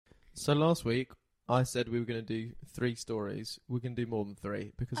So last week, I said we were going to do 3 stories. We're going to do more than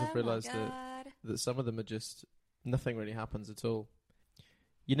 3 because I've realised that some of them are just... Nothing really happens at all.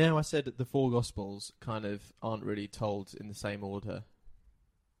 You know, I said that the 4 Gospels kind of aren't really told in the same order.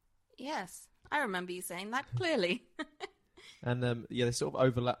 Yes, I remember you saying that clearly. And yeah, they sort of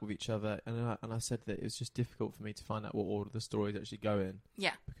overlap with each other. And I said that it was just difficult for me to find out what order the stories actually go in.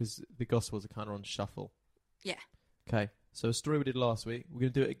 Yeah. Because the Gospels are kind of on shuffle. Yeah. Okay, so a story we did last week, we're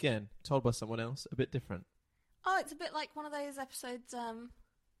going to do it again, told by someone else, a bit different. Oh, it's a bit like one of those episodes,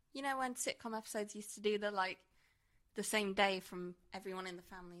 you know when sitcom episodes used to do the same day from everyone in the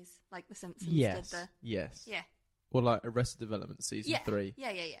families, like The Simpsons did the... Yes. Yeah. Or like Arrested Development season 3.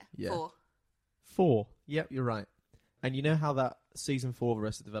 Yeah. 4. 4. Yep, you're right. And you know how that season 4 of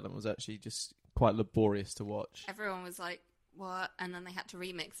Arrested Development was actually just quite laborious to watch? Everyone was like, what? And then they had to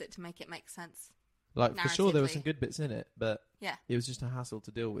remix it to make it make sense. Like, for sure there were some good bits in it, but yeah, it was just a hassle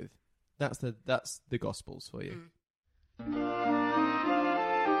to deal with. That's the Gospels for you.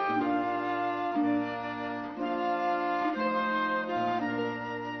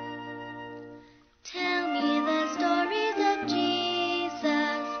 Tell me the stories of Jesus.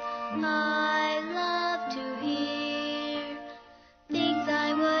 I love to hear things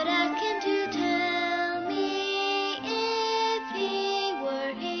I would ask him to tell me if he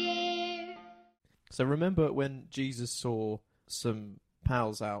were here. So remember when Jesus saw some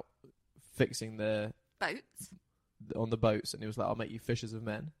pals out fixing their boats on the boats, and he was like, "I'll make you fishers of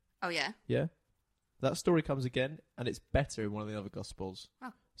men." Oh yeah. Yeah. That story comes again, and it's better in one of the other Gospels.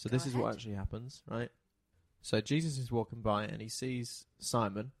 Oh, so this is what actually happens, right? So Jesus is walking by, and he sees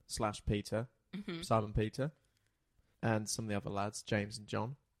Simon / Peter, Simon Peter, and some of the other lads, James and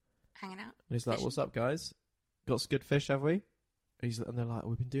John, hanging out. And he's like, "What's up, guys? Got some good fish, have we?" And they're like,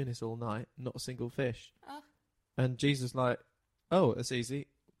 "We've been doing this all night, not a single fish." Oh. And Jesus is like, "Oh, that's easy.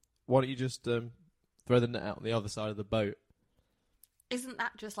 Why don't you just throw the net out on the other side of the boat?" Isn't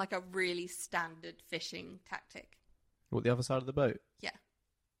that just like a really standard fishing tactic? What, the other side of the boat? Yeah.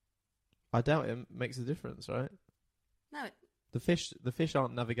 I doubt it makes a difference, right? No. The fish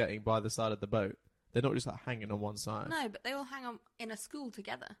aren't navigating by the side of the boat. They're not just like hanging on one side. No, but they all hang on in a school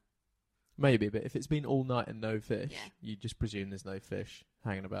together. Maybe, but if it's been all night and no fish, you just presume there's no fish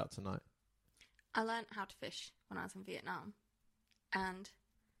hanging about tonight. I learned how to fish when I was in Vietnam. And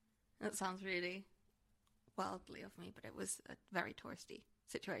that sounds really worldly of me, but it was a very touristy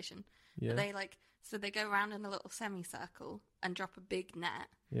situation. Yeah. They go around in a little semicircle and drop a big net.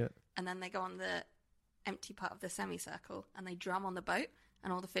 Yeah. And then they go on the empty part of the semicircle and they drum on the boat,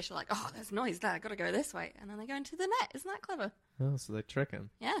 and all the fish are like, "Oh, there's noise there, I've got to go this way." And then they go into the net. Isn't that clever? Oh, so they trick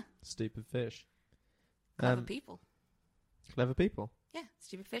him. Yeah. Stupid fish. Clever people. Clever people. Yeah,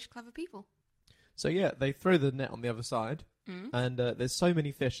 stupid fish, clever people. So yeah, they throw the net on the other side, and there's so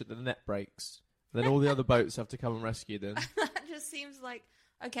many fish that the net breaks. Then all the other boats have to come and rescue them. That just seems like,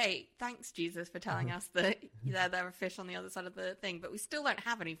 okay, thanks, Jesus, for telling us that there are fish on the other side of the thing, but we still don't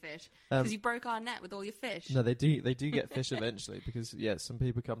have any fish because you broke our net with all your fish. No, they do get fish eventually because, yeah, some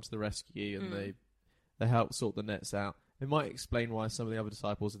people come to the rescue and they help sort the nets out. It might explain why some of the other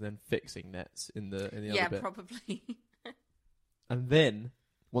disciples are then fixing nets in the other bit. Yeah, probably. And then,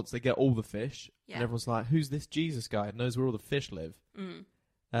 once they get all the fish, and everyone's like, "Who's this Jesus guy? It knows where all the fish live."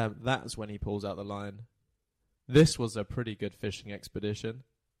 That's when he pulls out the line. "This was a pretty good fishing expedition,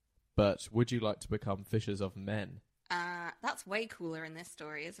 but would you like to become fishers of men?" That's way cooler in this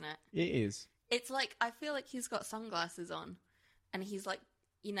story, isn't it? It is. It's like, I feel like he's got sunglasses on, and he's like,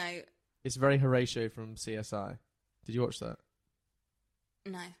 you know... It's very Horatio from CSI. Did you watch that?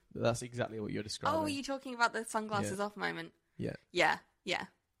 No. That's exactly what you're describing. Oh, are you talking about the sunglasses off moment? Yeah. Yeah.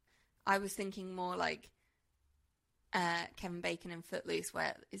 I was thinking more like Kevin Bacon in Footloose,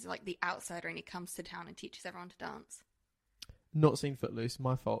 where is like the outsider and he comes to town and teaches everyone to dance. Not seen Footloose,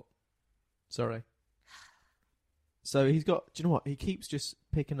 my fault. Sorry. So he's got, do you know what? He keeps just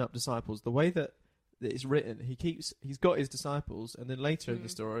picking up disciples. The way that it's written, he's got his disciples, and then later in the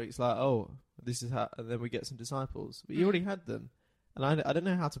story, it's like, oh, this is how, and then we get some disciples. But he already had them, and I don't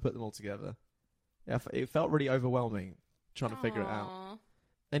know how to put them all together. It felt really overwhelming trying to figure it out.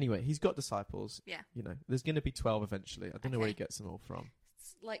 Anyway, he's got disciples. Yeah. You know, there's going to be 12 eventually. I don't know where he gets them all from.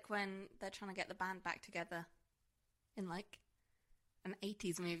 It's like when they're trying to get the band back together in like an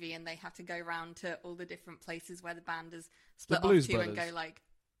 80s movie, and they have to go round to all the different places where the band is split off to and go like...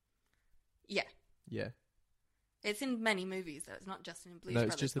 Yeah. Yeah. It's in many movies, though. It's not just in Blues Brothers. No,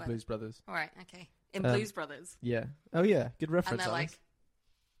 it's just the Blues Brothers. All right, okay. In Blues Brothers. Yeah. Oh, yeah. Good reference, and they're Alice.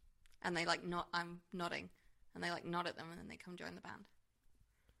 and they like nod. I'm nodding, and they like nod at them, and then they come join the band.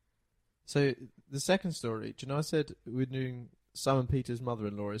 So the second story, do you know I said we're doing Simon Peter's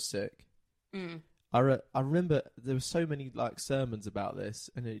mother-in-law is sick. Mm. I remember there were so many like sermons about this,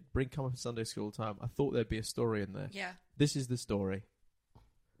 and it'd come up in Sunday school all the time. I thought there'd be a story in there. Yeah. This is the story.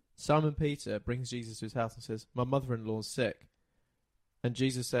 Simon Peter brings Jesus to his house and says, "My mother-in-law's sick," and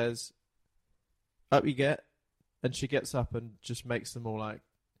Jesus says, "Up you get," and she gets up and just makes them all like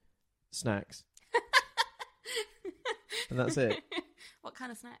snacks, and that's it. What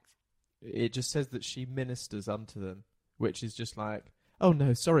kind of snacks? It just says that she ministers unto them, which is just like, "Oh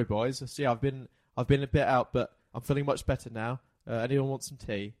no, sorry boys. See, I've been a bit out, but I'm feeling much better now. Anyone want some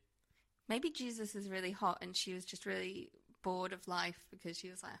tea?" Maybe Jesus is really hot and she was just really bored of life because she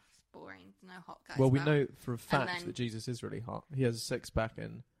was like, it's boring, no hot guys. Well, we about. know for a fact that Jesus is really hot. He has a six-pack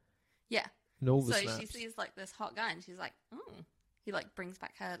and yeah, and all the so snaps. she sees like this hot guy and she's like, oh, he like brings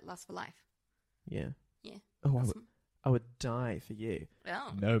back her lust for life. Yeah. Yeah. Oh, I would die for you.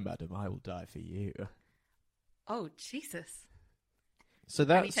 Oh. No, madam, I will die for you. Oh, Jesus. So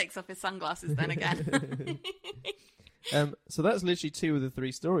that's... And he takes off his sunglasses then again. So that's literally 2 of the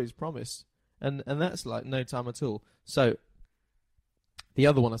 3 stories promised. And that's like no time at all. So the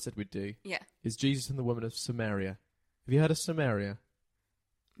other one I said we'd do is Jesus and the woman of Samaria. Have you heard of Samaria?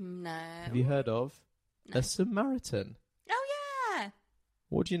 No. Have you heard of a Samaritan? Oh, yeah.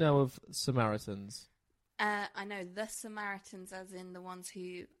 What do you know of Samaritans? I know the Samaritans as in the ones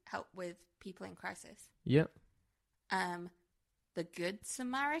who help with people in crisis. Yep. The Good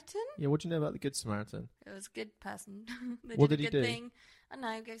Samaritan? Yeah, what do you know about the Good Samaritan? It was a good person. What did he a good do? thing. I don't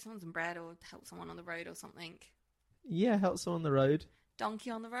know, gave someone some bread or helped someone on the road or something. Yeah, help someone on the road. Donkey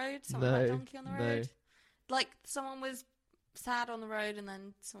on the road? Something No, like donkey on the no. road? Like someone was sad on the road and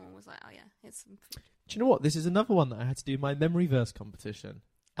then someone was like, oh yeah, here's some food. Do you know what? This is another one that I had to do my memory verse competition.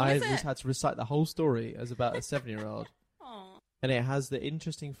 Oh, I is it? had to recite the whole story as about a 7-year-old. Oh. And it has the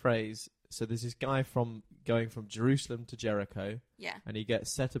interesting phrase. So there's this guy going from Jerusalem to Jericho. Yeah. And he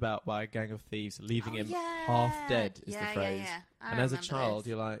gets set about by a gang of thieves, leaving him yeah. half dead, is the phrase. Yeah. And as a child,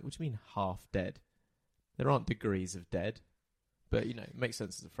 you're like, what do you mean half dead? There aren't degrees of dead. But, you know, it makes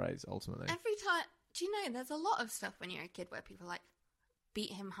sense as a phrase, ultimately. Every time, do you know, there's a lot of stuff when you're a kid where people like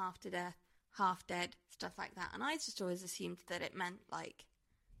beat him half to death, half dead, stuff like that. And I just always assumed that it meant like,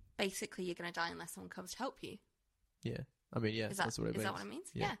 basically you're going to die unless someone comes to help you. Yeah. I mean, yeah, that's what it means. Is that what it means?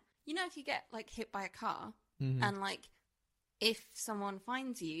 Yeah. You know, if you get like hit by a car Mm-hmm. and like if someone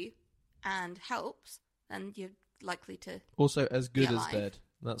finds you and helps, then you're likely to Also, as good be as alive. dead.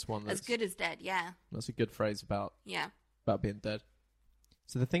 That's one that's... As good as dead, yeah. That's a good phrase about Yeah. being dead.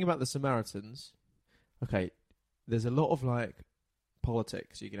 So the thing about the Samaritans... Okay, there's a lot of, like,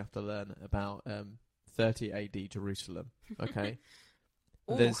 politics you're going to have to learn about 30 AD Jerusalem, okay?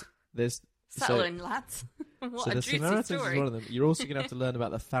 Ooh. There's Settle in, lads. What so a the juicy Samaritans story. is one of them. You're also going to have to learn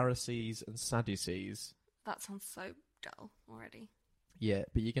about the Pharisees and Sadducees. That sounds so dull already. Yeah,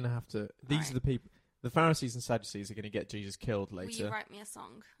 but you're going to have to... These Right. are the people... The Pharisees and Sadducees are going to get Jesus killed later. Will you write me a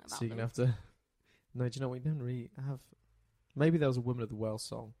song about So you're them? going to have to... No, do you know what? We don't really have... Maybe there was a Woman of the Well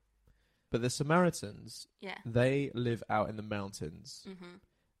song. But the Samaritans, Yeah. they live out in the mountains. Mm-hmm.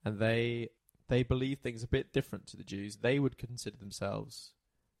 And they believe things a bit different to the Jews. They would consider themselves,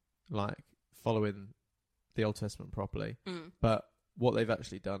 like, following the Old Testament properly. Mm. But what they've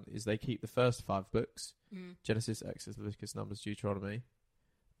actually done is they keep the first 5 books, Mm. Genesis, Exodus, Leviticus, Numbers, Deuteronomy,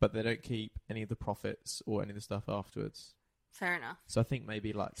 but they don't keep any of the prophets or any of the stuff afterwards. Fair enough. So I think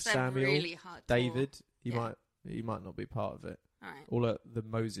maybe like So they're Samuel, really hardcore. David, he Yeah. might not be part of it. All right. All of the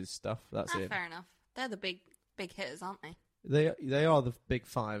Moses stuff, that's it. Fair enough. They're the big hitters, aren't they? They are the big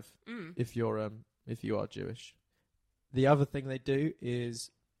 5 Mm. if you are Jewish. The other thing they do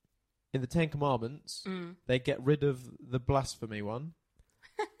is in the 10 Commandments, Mm. they get rid of the blasphemy one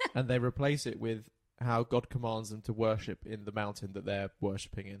and they replace it with how God commands them to worship in the mountain that they're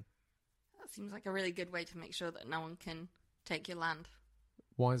worshipping in. That seems like a really good way to make sure that no one can take your land.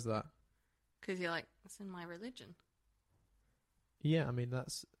 Why is that? Because you're like, it's in my religion. Yeah, I mean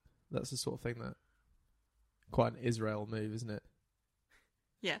that's the sort of thing that quite an Israel move, isn't it?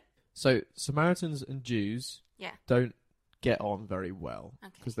 Yeah. So Samaritans and Jews Yeah. don't get on very well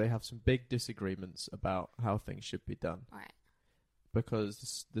Okay. because they have some big disagreements about how things should be done. All right.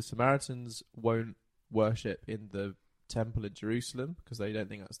 Because the Samaritans won't worship in the temple in Jerusalem because they don't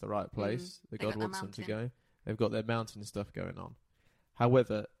think that's the right place that They God got their wants them to mountain. go. They've got their mountain stuff going on.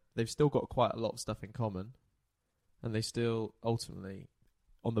 However, they've still got quite a lot of stuff in common, and they still ultimately,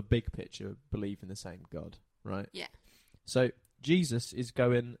 on the big picture, believe in the same God, right? Yeah. So Jesus is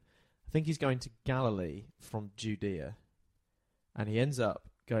going, I think he's going to Galilee from Judea, and he ends up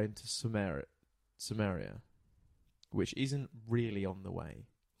going to Samaria, which isn't really on the way.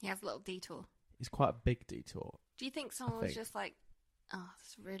 He has a little detour. It's quite a big detour. Do you think someone was just like, oh,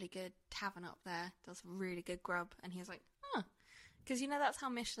 it's a really good tavern up there, does really good grub, and he was like, huh. Because, that's how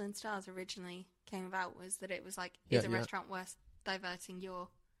Michelin stars originally came about, was that it was like, is a restaurant worth diverting your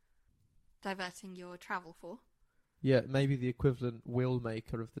travel for? Yeah, maybe the equivalent wheel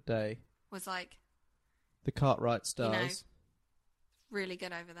maker of the day was like... The Cartwright stars. Really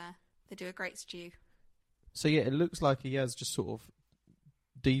good over there. They do a great stew. So yeah, it looks like he has just sort of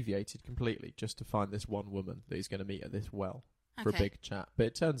deviated completely just to find this one woman that he's going to meet at this well for a big chat. But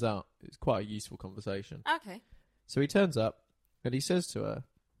it turns out it's quite a useful conversation. Okay. So he turns up and he says to her,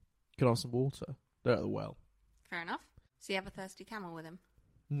 "Can I have some water?" They're at the well. Fair enough. Does he have a thirsty camel with him?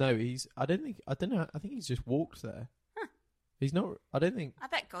 No, I don't know. I think he's just walked there. Huh. He's not. I don't think. I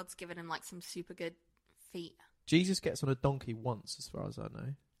bet God's given him like some super good feet. Jesus gets on a donkey once, as far as I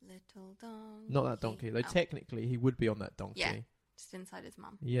know. Little donkey. Not that donkey, though. Technically, he would be on that donkey. Yeah, just inside his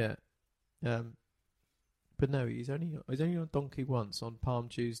mum. Yeah, but no, he's only on donkey once on Palm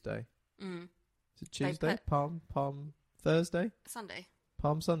Tuesday. Mm. Is it Tuesday? Palm Thursday? Sunday.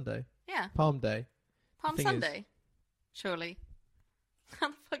 Palm Sunday. Yeah. Palm Day. Palm Sunday. Surely. How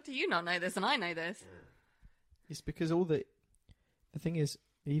the fuck do you not know this and I know this? It's because the thing is,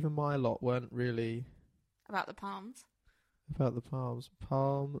 even my lot weren't really about the palms. About the palms.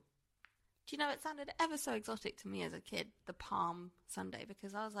 Palm. Do you know, it sounded ever so exotic to me as a kid, the Palm Sunday,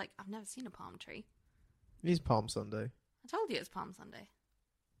 because I was like, I've never seen a palm tree. It is Palm Sunday. I told you it's Palm Sunday.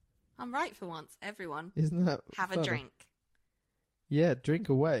 I'm right for once, everyone. Isn't that Have fun? A drink. Yeah, drink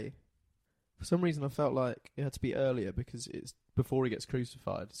away. For some reason I felt like it had to be earlier because it's before he gets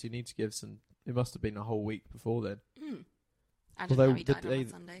crucified, so you need to give some... It must have been a whole week before then. I didn't know he died on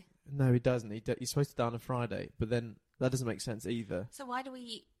Sunday. No, he doesn't. He's supposed to die on a Friday, but then that doesn't make sense either. So why do we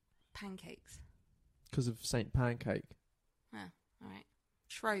eat pancakes? Because of Saint Pancake. Oh, all right.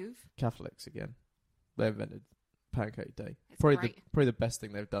 Shrove. Catholics again. They invented Pancake Day. It's probably the best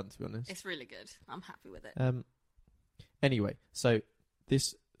thing they've done, to be honest. It's really good. I'm happy with it. Anyway, so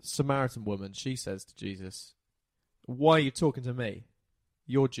this Samaritan woman, she says to Jesus, "Why are you talking to me?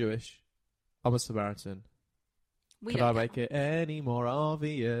 You're Jewish. I'm a Samaritan. Could I make it any more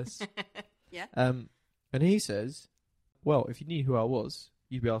obvious?" Yeah. And he says, "Well, if you knew who I was,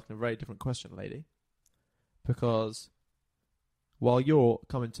 you'd be asking a very different question, lady. Because while you're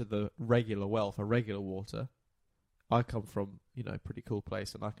coming to the regular well for regular water, I come from, a pretty cool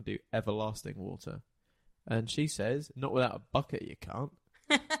place and I can do everlasting water." And she says, "Not without a bucket, you can't."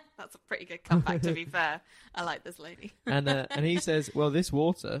 That's a pretty good comeback, to be fair. I like this lady. And he says, "Well, this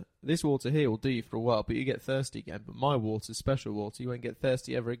water here will do you for a while, but you get thirsty again. But my water's special water. You won't get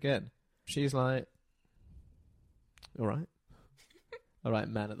thirsty ever again." She's like, "All right. All right,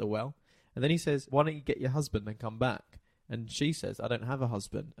 man at the well." And then he says, "Why don't you get your husband and come back?" And she says, "I don't have a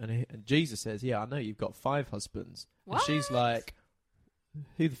husband." And Jesus says, "Yeah, I know, you've got 5 husbands." What? And she's like,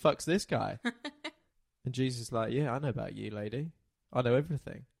 "Who the fuck's this guy?" And Jesus is like, "Yeah, I know about you, lady. I know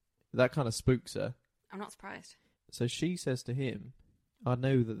everything." That kind of spooks her. I'm not surprised. So she says to him, "I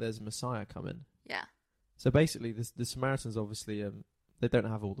know that there's a Messiah coming." Yeah. So basically, the Samaritans obviously, they don't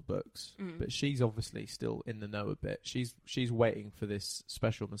have all the books, but she's obviously still in the know a bit. She's waiting for this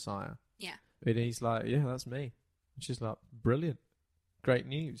special Messiah. Yeah. And he's like, "Yeah, that's me." And she's like, "Brilliant. Great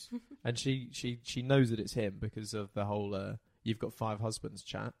news." And she knows that it's him because of the whole, "you've got 5 husbands"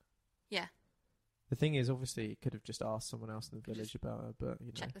 chat. Yeah. The thing is, obviously, he could have just asked someone else in the village about her,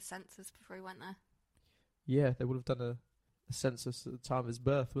 but, check the census before he went there. Yeah, they would have done a census at the time of his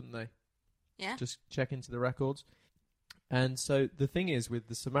birth, wouldn't they? Yeah. Just check into the records. And so the thing is with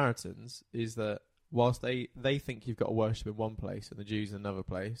the Samaritans is that whilst they think you've got to worship in one place and the Jews in another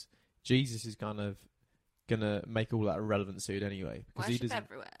place, Jesus is kind of going to make all that irrelevant soon anyway. Because worship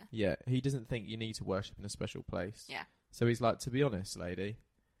everywhere. Yeah, he doesn't think you need to worship in a special place. Yeah. So he's like, "To be honest, lady,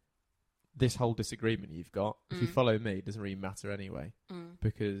 this whole disagreement you've got, if you follow me, it doesn't really matter anyway.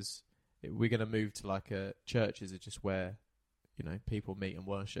 Because we're going to move to churches are just where, people meet and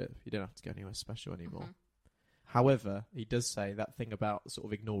worship. You don't have to go anywhere special anymore." Mm-hmm. However, he does say that thing about sort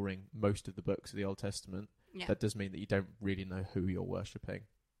of ignoring most of the books of the Old Testament. Yeah. That does mean that you don't really know who you're worshipping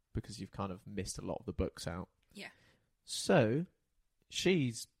because you've kind of missed a lot of the books out. Yeah. So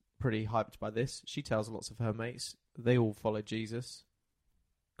she's pretty hyped by this. She tells lots of her mates. They all follow Jesus.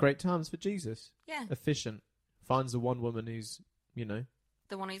 Great times for Jesus. Yeah. Efficient. Finds the one woman who's,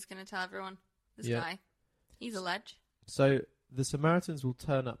 the one who's going to tell everyone. This guy. He's a ledge. So the Samaritans will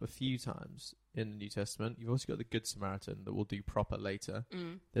turn up a few times in the New Testament. You've also got the Good Samaritan that will do proper later.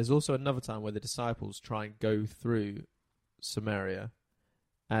 There's also another time where the disciples try and go through Samaria,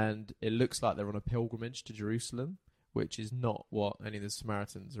 and it looks like they're on a pilgrimage to Jerusalem, which is not what any of the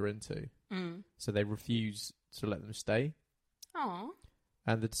Samaritans are into. So they refuse to let them stay. Oh.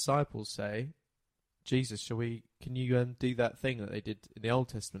 And the disciples say, Jesus, can you do that thing that they did in the Old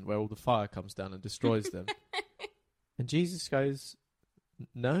Testament where all the fire comes down and destroys them? And Jesus goes,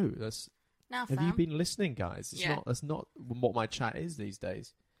 no, have you been listening, guys? That's not what my chat is these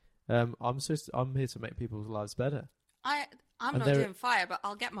days. I'm here to make people's lives better. I'm not doing fire, but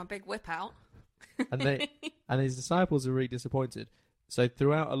I'll get my big whip out. and his disciples are really disappointed. So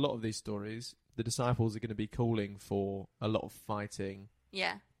throughout a lot of these stories, the disciples are going to be calling for a lot of fighting.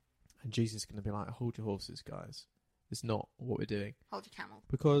 Yeah. And Jesus is going to be like, hold your horses, guys. It's not what we're doing. Hold your camel.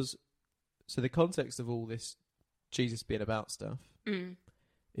 So the context of all this Jesus being about stuff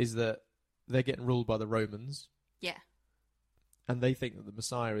is that they're getting ruled by the Romans. Yeah. And they think that the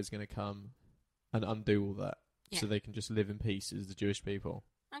Messiah is going to come and undo all that. Yeah. So they can just live in peace as the Jewish people.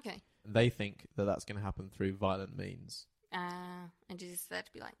 Okay. And they think that that's going to happen through violent means. And Jesus is there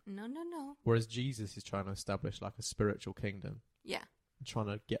to be like, no. Whereas Jesus is trying to establish like a spiritual kingdom. Yeah. Trying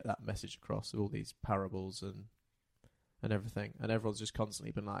to get that message across with all these parables and everything. And everyone's just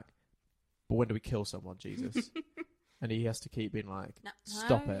constantly been like, but when do we kill someone, Jesus? And he has to keep being like,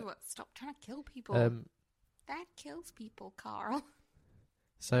 stop it. Stop trying to kill people. That kills people, Carl.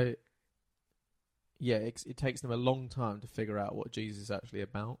 So, yeah, it takes them a long time to figure out what Jesus is actually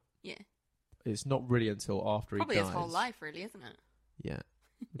about. Yeah. It's not really until after he dies. Probably his whole life, really, isn't it? Yeah.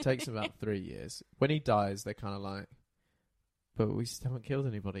 It takes them about 3 years. When he dies, they're kind of like, but we still haven't killed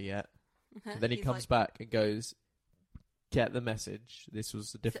anybody yet. And then he comes back and goes, get the message. This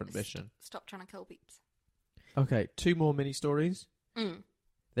was a different mission. Stop trying to kill peeps. Okay, 2 more mini stories. Mm.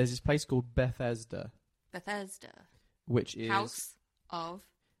 There's this place called Bethesda. Which is... House of...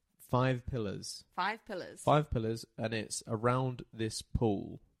 5 pillars. 5 pillars. 5 pillars, and it's around this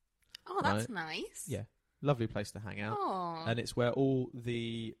pool. Oh, that's nice. Yeah. Lovely place to hang out. Oh. And it's where all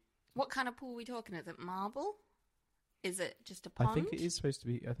the... What kind of pool are we talking? Is it marble? Is it just a pond? I think it is supposed to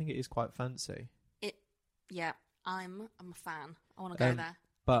be... I think it is quite fancy. Yeah, I'm a fan. I want to go there.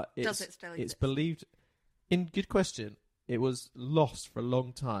 But does it still exist? It's believed... Good question. It was lost for a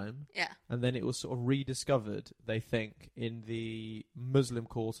long time. Yeah. And then it was sort of rediscovered, they think, in the Muslim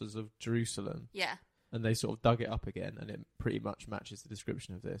quarters of Jerusalem. Yeah. And they sort of dug it up again, and it pretty much matches the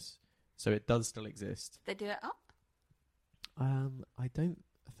description of this. So it does still exist. They do it up? I don't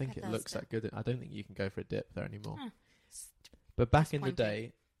think Bethesda. It looks that good. I don't think you can go for a dip there anymore. But back in the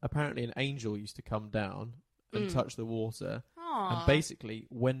day, apparently an angel used to come down and touch the water. Aww. And basically,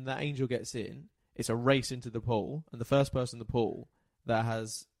 when that angel gets in, it's a race into the pool, and the first person in the pool that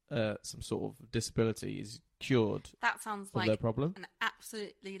has some sort of disability is cured. That sounds of their problem. An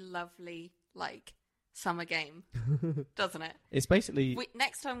absolutely lovely summer game, doesn't it? It's basically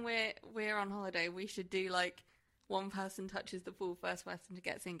next time we're on holiday, we should do one person touches the pool, first person to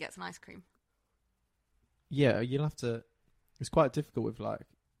get in gets an ice cream. Yeah, you'll have to. It's quite difficult with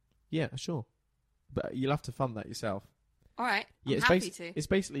yeah, sure, but you'll have to fund that yourself. All right, yeah, I'm happy to. It's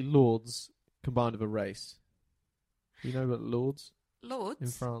basically Lords combined with a race. You know about Lords? Lords? In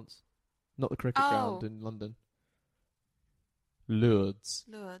France. Not the cricket ground in London. Lourdes.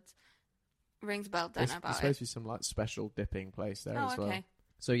 Rings a bell, don't know about it. There's supposed to be some special dipping place there as well. Okay.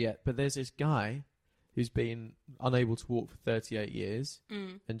 So yeah, but there's this guy who's been unable to walk for 38 years.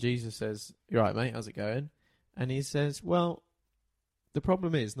 And Jesus says, "You're right, mate, how's it going?" And he says, well, the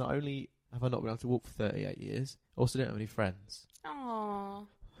problem is not only have I not been able to walk for 38 years, I also don't have any friends. Aww.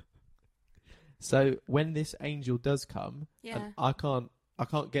 So when this angel does come, and I can't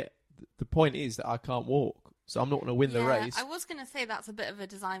get. The point is that I can't walk, so I'm not going to win the race. I was going to say that's a bit of a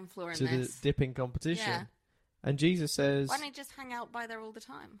design flaw in to this. The dipping competition. Yeah. And Jesus says, why don't you just hang out by there all the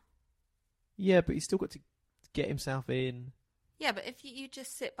time? Yeah, but he's still got to get himself in. Yeah, but if you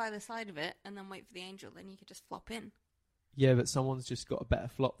just sit by the side of it and then wait for the angel, then you could just flop in. Yeah, but someone's just got a better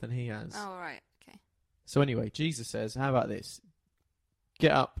flop than he has. Oh, right, okay. So anyway, Jesus says, how about this?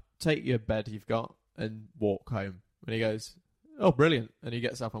 Get up, take your bed you've got, and walk home. And he goes, oh, brilliant. And he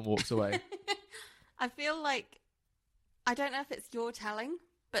gets up and walks away. I feel like, I don't know if it's your telling,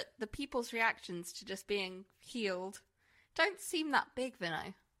 but the people's reactions to just being healed don't seem that big,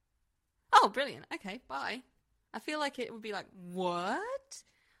 Vinno. Oh, brilliant. Okay, bye. I feel like it would be like, what?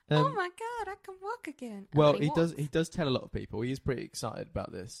 Oh my God, I can walk again. And well, he does tell a lot of people. He is pretty excited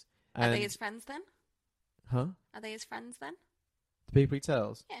about this. Are they his friends then? Huh? Are they his friends then? The people he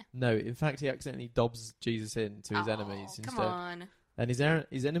tells? Yeah. No, in fact, he accidentally dobs Jesus in to his enemies instead. Come on. And his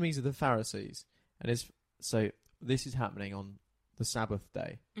enemies are the Pharisees. So this is happening on the Sabbath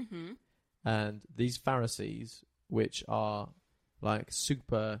day. Mm-hmm. And these Pharisees, which are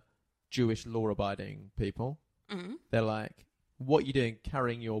super Jewish law-abiding people, they're like, what are you doing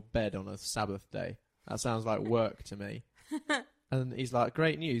carrying your bed on a Sabbath day? That sounds like work to me. And he's like,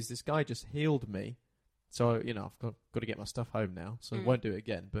 great news, this guy just healed me. So, I've got to get my stuff home now. So I won't do it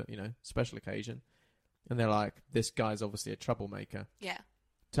again, but, special occasion. And they're like, this guy's obviously a troublemaker. Yeah.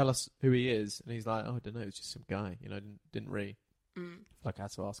 Tell us who he is. And he's like, oh, I don't know, it's just some guy. Didn't really, I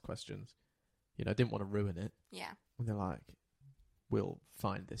had to ask questions. Didn't want to ruin it. Yeah. And they're like, we'll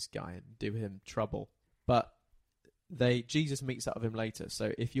find this guy and do him trouble. But Jesus meets up with him later.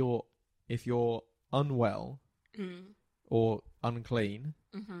 So if you're unwell or unclean,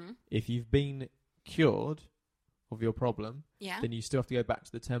 if you've been cured of your problem, then you still have to go back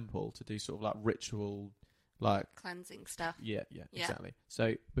to the temple to do sort of like ritual, like cleansing stuff. Yeah, exactly.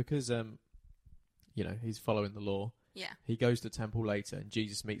 So because he's following the law, he goes to the temple later, and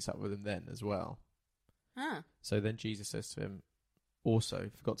Jesus meets up with him then as well. So then Jesus says to him, also,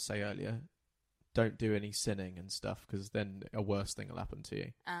 forgot to say earlier, don't do any sinning and stuff, because then a worse thing will happen to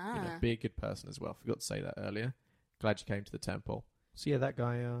you. Be a good person as well. Forgot to say that earlier. Glad you came to the temple. So yeah, that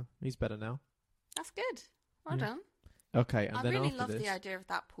guy, he's better now. That's good. Well done. Okay, and I then really after love this, the idea of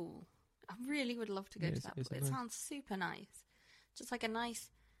that pool. I really would love to go to that pool. It sounds super nice. Just like a nice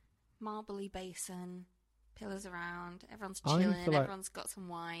marbly basin, pillars around, everyone's chilling, everyone's got some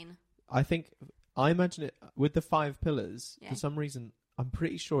wine. I imagine it with the 5 pillars. For some reason, I'm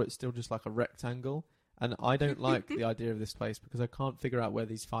pretty sure it's still just like a rectangle, and I don't like the idea of this place because I can't figure out where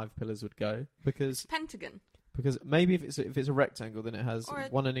these 5 pillars would go. Because Pentagon. Because maybe if it's a rectangle, then it has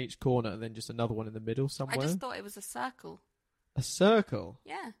one in each corner and then just another one in the middle somewhere. I just thought it was a circle. A circle?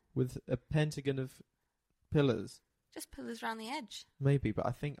 Yeah. With a pentagon of pillars. Just pillars around the edge. Maybe, but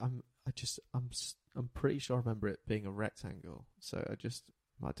I think I'm pretty sure I remember it being a rectangle. So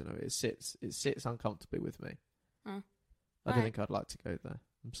I don't know. It sits uncomfortably with me. I don't think I'd like to go there.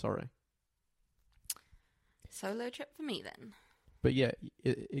 I'm sorry. Solo trip for me then. But yeah,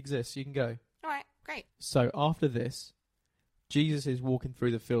 it exists. You can go. All right, great. So after this, Jesus is walking through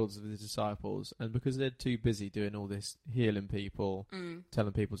the fields with his disciples, and because they're too busy doing all this healing people,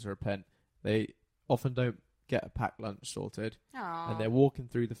 telling people to repent, they often don't get a packed lunch sorted. Aww. And they're walking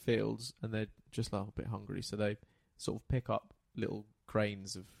through the fields, and they're just like a bit hungry, so they sort of pick up little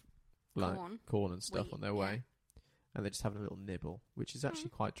grains of like corn and stuff on their way, and they're just having a little nibble, which is actually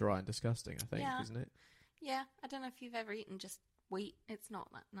quite dry and disgusting, I think, isn't it? Yeah, I don't know if you've ever eaten just wheat. It's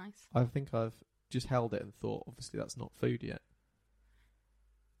not that nice. I think I've just held it and thought, obviously that's not food yet.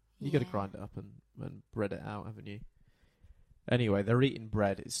 You got to grind it up and bread it out, haven't you? Anyway, they're eating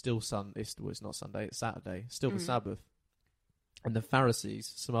bread. It's still it's not Sunday, it's Saturday. Still the Sabbath. And the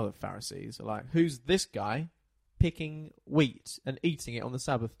Pharisees, some other Pharisees, are like, who's this guy picking wheat and eating it on the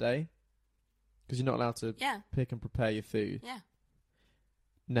Sabbath day? Because you're not allowed to pick and prepare your food. Yeah.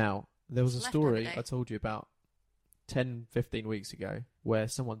 Now, there was a story I told you about 10, 15 weeks ago where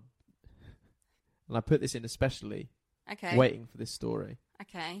someone, and I put this in especially, waiting for this story.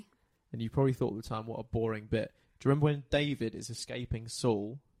 Okay. And you probably thought at the time, what a boring bit. Do you remember when David is escaping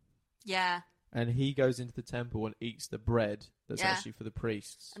Saul? Yeah. And he goes into the temple and eats the bread that's actually for the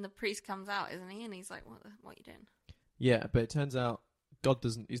priests. And the priest comes out, isn't he? And he's like, what are you doing? Yeah, but it turns out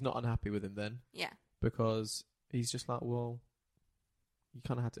he's not unhappy with him then. Yeah. Because he's just like, well, you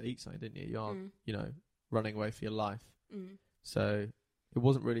kind of had to eat something, didn't you? You're, running away for your life. So it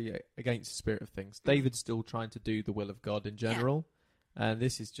wasn't really against the spirit of things. David's still trying to do the will of God in general. And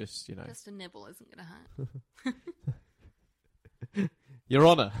this is just, Just a nibble isn't going to hurt. Your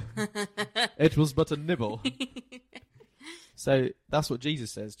Honour, it was but a nibble. So that's what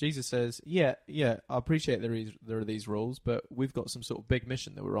Jesus says. Jesus says, yeah, I appreciate there are these rules, but we've got some sort of big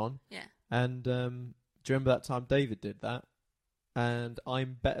mission that we're on. Yeah. And do you remember that time David did that? And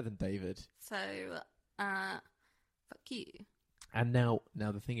I'm better than David. So, fuck you. And now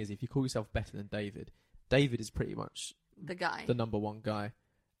the thing is, if you call yourself better than David, David is pretty much the number one guy.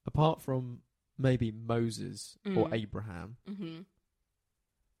 Apart from maybe Moses or Abraham,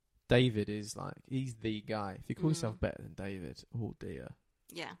 David is like, he's the guy. If you call yourself better than David, oh dear.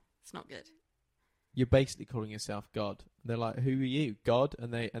 Yeah, it's not good. You're basically calling yourself God. And they're like, who are you, God?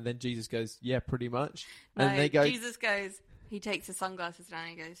 And then Jesus goes, yeah, pretty much. No, and they go, Jesus goes, he takes his sunglasses down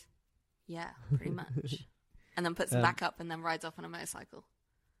and he goes, yeah, pretty much. And then puts them back up and then rides off on a motorcycle.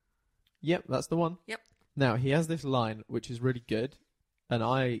 Yep, that's the one. Yep. Now, he has this line, which is really good, and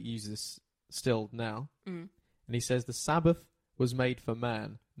I use this still now. And he says, the Sabbath was made for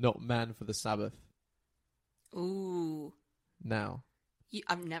man, not man for the Sabbath. Ooh. Now.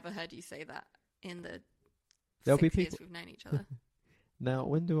 I've never heard you say that in the There'll 6 be years we've known each other. Now,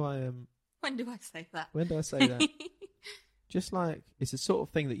 when do I say that? When do I say that? Just like, it's the sort of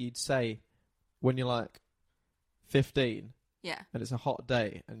thing that you'd say when you're like 15. Yeah. And it's a hot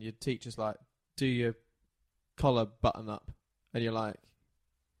day and your teacher's like, do your collar button up and you're like,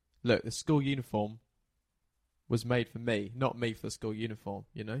 look, the school uniform was made for me, not me for the school uniform,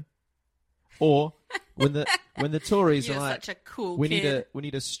 you know? Or when the Tories You're are like, such a cool we kid.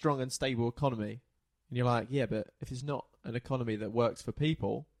 need a strong and stable economy, and you're like, yeah, but if it's not an economy that works for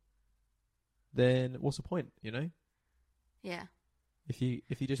people, then what's the point, you know? Yeah. If you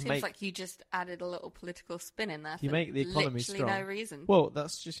just Seems like you just added a little political spin in there. you for make the economy literally strong. no reason. Well,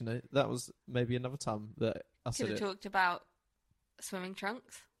 that's just, you know, that was maybe another time that I Could said have it. talked about swimming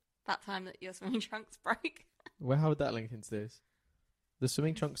trunks. That time that your swimming trunks broke. Well, how would that link into this? The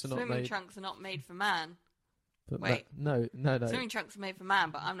swimming trunks are not Swimming made. trunks are not made for man. But Wait. no. Swimming trunks are made for man,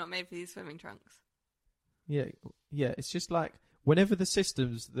 but I'm not made for these swimming trunks. Yeah. It's just like whenever the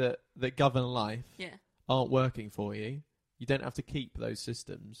systems that govern life Yeah. aren't working for you, you don't have to keep those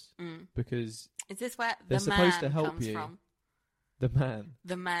systems because Is this where they're the supposed man to help comes you. from? The man.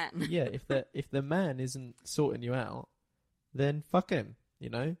 The man. Yeah. If the man isn't sorting you out, then fuck him. You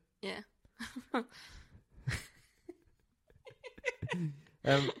know. Yeah.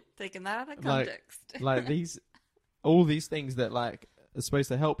 Taking that out of context. like all these things that like are supposed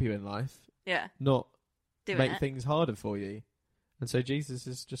to help you in life, yeah. not Doing make it. things harder for you. And so Jesus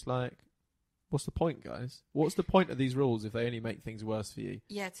is just like, what's the point, guys? What's the point of these rules if they only make things worse for you?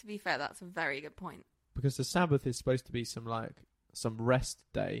 Yeah, to be fair, that's a very good point. Because the Sabbath is supposed to be some rest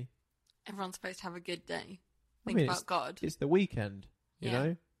day. Everyone's supposed to have a good day. I Think mean, about God. It's the weekend, you Yeah.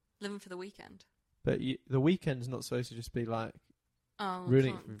 know? Living for the weekend. But the weekend's not supposed to just be like, Oh,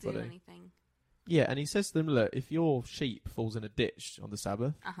 Ruining can't it for do everybody. anything. yeah, and he says to them, look, if your sheep falls in a ditch on the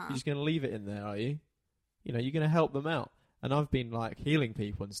Sabbath, Uh-huh. you're just going to leave it in there, are you? You know, you're going to help them out. And I've been like healing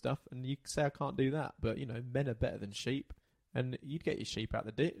people and stuff, and you say I can't do that, but you know, men are better than sheep, and you'd get your sheep out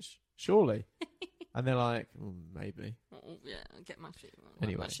the ditch, surely. And they're like, maybe. Oh, yeah, I'll get my sheep.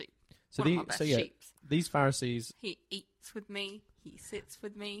 Anyway. My sheep. So One of my best sheeps. these Pharisees. He eats with me. He sits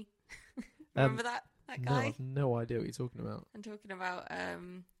with me. Remember that No, guy? I've no idea what you're talking about. I'm talking about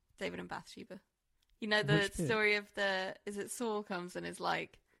David and Bathsheba. You know the Which bit? story of is it Saul comes and is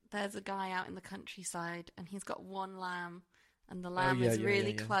like, there's a guy out in the countryside and he's got one lamb and the lamb is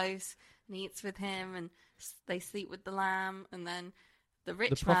really close and he eats with him and they sleep with the lamb and then the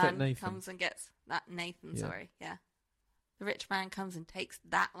rich prophet man Nathan. comes and gets that Nathan, Yeah. sorry, yeah. The rich man comes and takes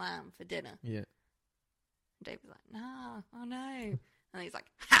that lamb for dinner. Yeah. And David's like, no, oh no. And he's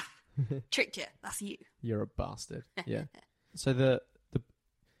like, ha! Tricked you, that's you. You're a bastard. Yeah. So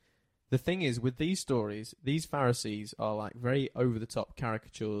the thing is, with these stories, these Pharisees are like very over the top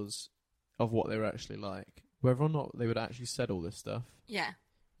caricatures of what they were actually like. Whether or not they would actually said all this stuff Yeah.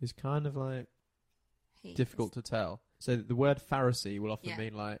 is kind of like He difficult to tell. So the word Pharisee will often Yeah.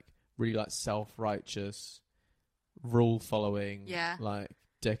 mean like really like self-righteous, rule following, Yeah. like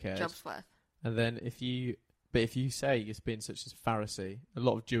dickhead. Jobsworth. And then if you say it's been such as Pharisee, a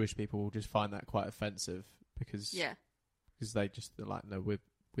lot of Jewish people will just find that quite offensive because Yeah. they just they're like, no,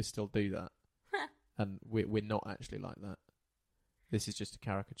 we still do that, and we're not actually like that. This is just a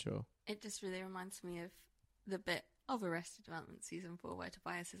caricature. It just really reminds me of the bit of Arrested Development Season 4 where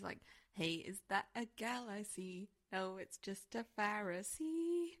Tobias is like, hey, is that a gal I see? No, it's just a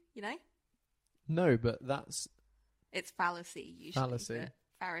Pharisee. You know? No, but that's It's fallacy, usually. Fallacy.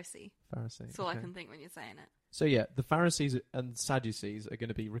 But Pharisee. Pharisee. That's all okay. I can think when you're saying it. So yeah, the Pharisees and Sadducees are going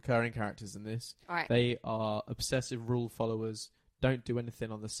to be recurring characters in this. All right. They are obsessive rule followers, don't do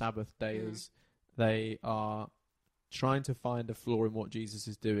anything on the Sabbath days. They are trying to find a flaw in what Jesus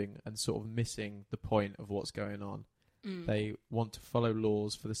is doing and sort of missing the point of what's going on. They want to follow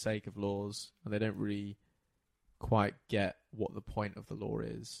laws for the sake of laws, and they don't really quite get what the point of the law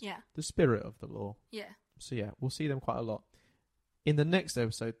is. Yeah. The spirit of the law. Yeah. So yeah, we'll see them quite a lot. In the next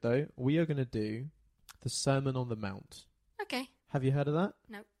episode, though, we are going to do the Sermon on the Mount. Okay. Have you heard of that?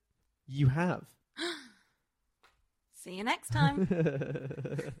 Nope. You have. See you next time.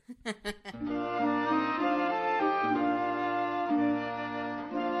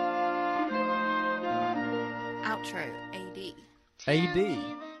 Outro AD. AD.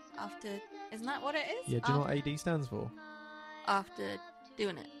 After, isn't that what it is? Yeah, do you know what AD stands for? After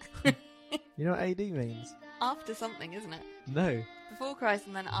doing it. You know what AD means? After something, isn't it? No. Before Christ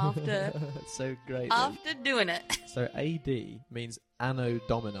and then after. So great. though. After doing it. So AD means Anno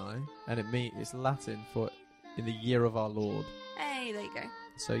Domini, and it's Latin for in the year of our Lord. Hey, there you go.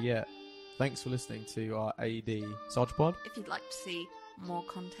 So yeah, thanks for listening to our AD Sodgepod. If you'd like to see more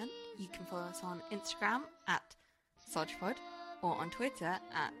content, you can follow us on Instagram at Sodgepod or on Twitter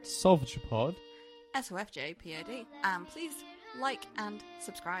at Sovjapod. SOFJPOD. And please like and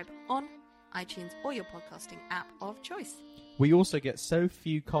subscribe on iTunes, or your podcasting app of choice. We also get so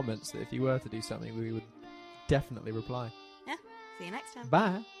few comments that if you were to do something, we would definitely reply. Yeah. See you next time.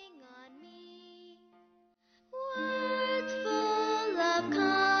 Bye. Words full of